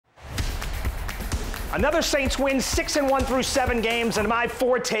Another Saints win, 6-1 through 7 games, and my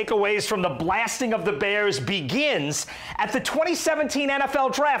 4 takeaways from the blasting of the Bears begins at the 2017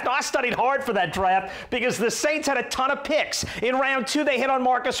 NFL Draft. Now, I studied hard for that draft because the Saints had a ton of picks. In round 2, they hit on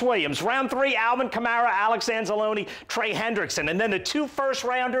Marcus Williams. Round 3, Alvin Kamara, Alex Anzalone, Trey Hendrickson. And then the 2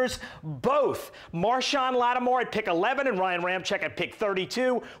 first-rounders, both Marshawn Lattimore at pick 11 and Ryan Ramczyk at pick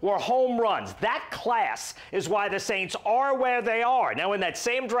 32, were home runs. That class is why the Saints are where they are. Now, in that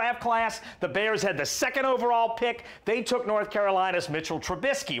same draft class, the Bears had the second overall pick. They took North Carolina's Mitchell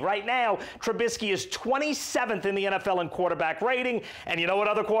Trubisky. Right now, Trubisky is 27th in the NFL in quarterback rating. And you know what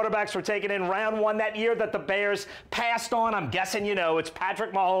other quarterbacks were taken in round 1 that year that the Bears passed on? I'm guessing you know. It's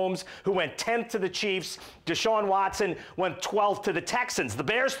Patrick Mahomes, who went 10th to the Chiefs. Deshaun Watson went 12th to the Texans. The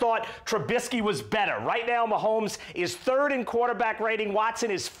Bears thought Trubisky was better. Right now, Mahomes is 3rd in quarterback rating.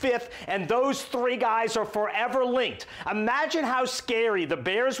 Watson is 5th. And those 3 guys are forever linked. Imagine how scary the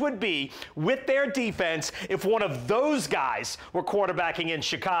Bears would be with their defense if one of those guys were quarterbacking in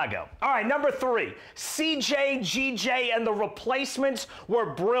Chicago. All right, number 3, CJ, GJ, and the replacements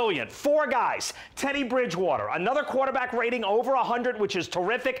were brilliant. 4 guys. Teddy Bridgewater, another quarterback rating over 100, which is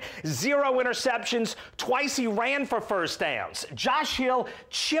terrific. 0 interceptions. Twice he ran for first downs. Josh Hill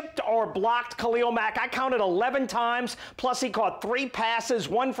chipped or blocked Khalil Mack. I counted 11 times, plus he caught 3 passes,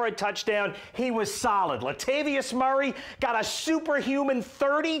 1 for a touchdown. He was solid. Latavius Murray got a superhuman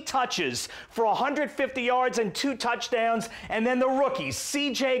 30 touches for 150 yards and 2 touchdowns. And then the rookies,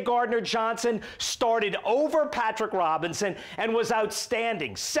 C.J. Gardner-Johnson, started over Patrick Robinson and was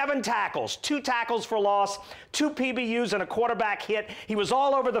outstanding. 7 tackles, 2 tackles for loss, 2 PBUs, and a quarterback hit. He was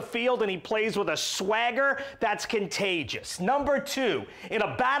all over the field, and he plays with a swagger that's contagious. Number 2, in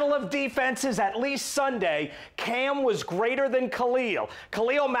a battle of defenses, at least Sunday, Cam was greater than Khalil.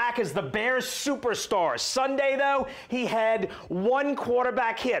 Khalil Mack is the Bears' superstar. Sunday, though, he had 1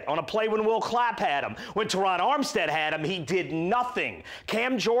 quarterback hit on a play when Will Clapp had him. When Teron Armstead had him, he did nothing.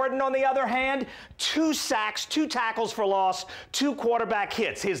 Cam Jordan, on the other hand, 2 sacks, 2 tackles for loss, 2 quarterback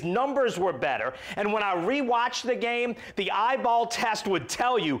hits. His numbers were better, and when I rewatched the game, the eyeball test would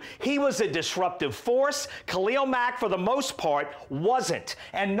tell you he was a disruptive force. Khalil Mack, for the most part, wasn't.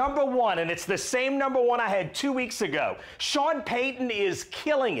 And number 1, and it's the same number 1 I had 2 weeks ago, Sean Payton is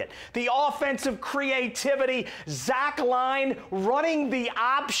killing it. The offensive creativity, Zach Line running the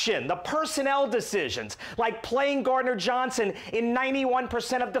option, the personnel decisions, like playing Gardner-Johnson in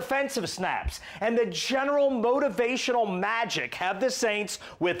 91% of defensive snaps, and the general motivational magic have the Saints,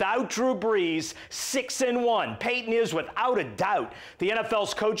 without Drew Brees, 6-1. Payton is, without a doubt, the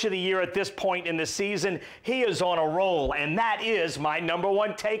NFL's Coach of the Year at this point in the season. He is on a roll, and that is my number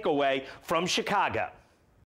 1 takeaway from Chicago.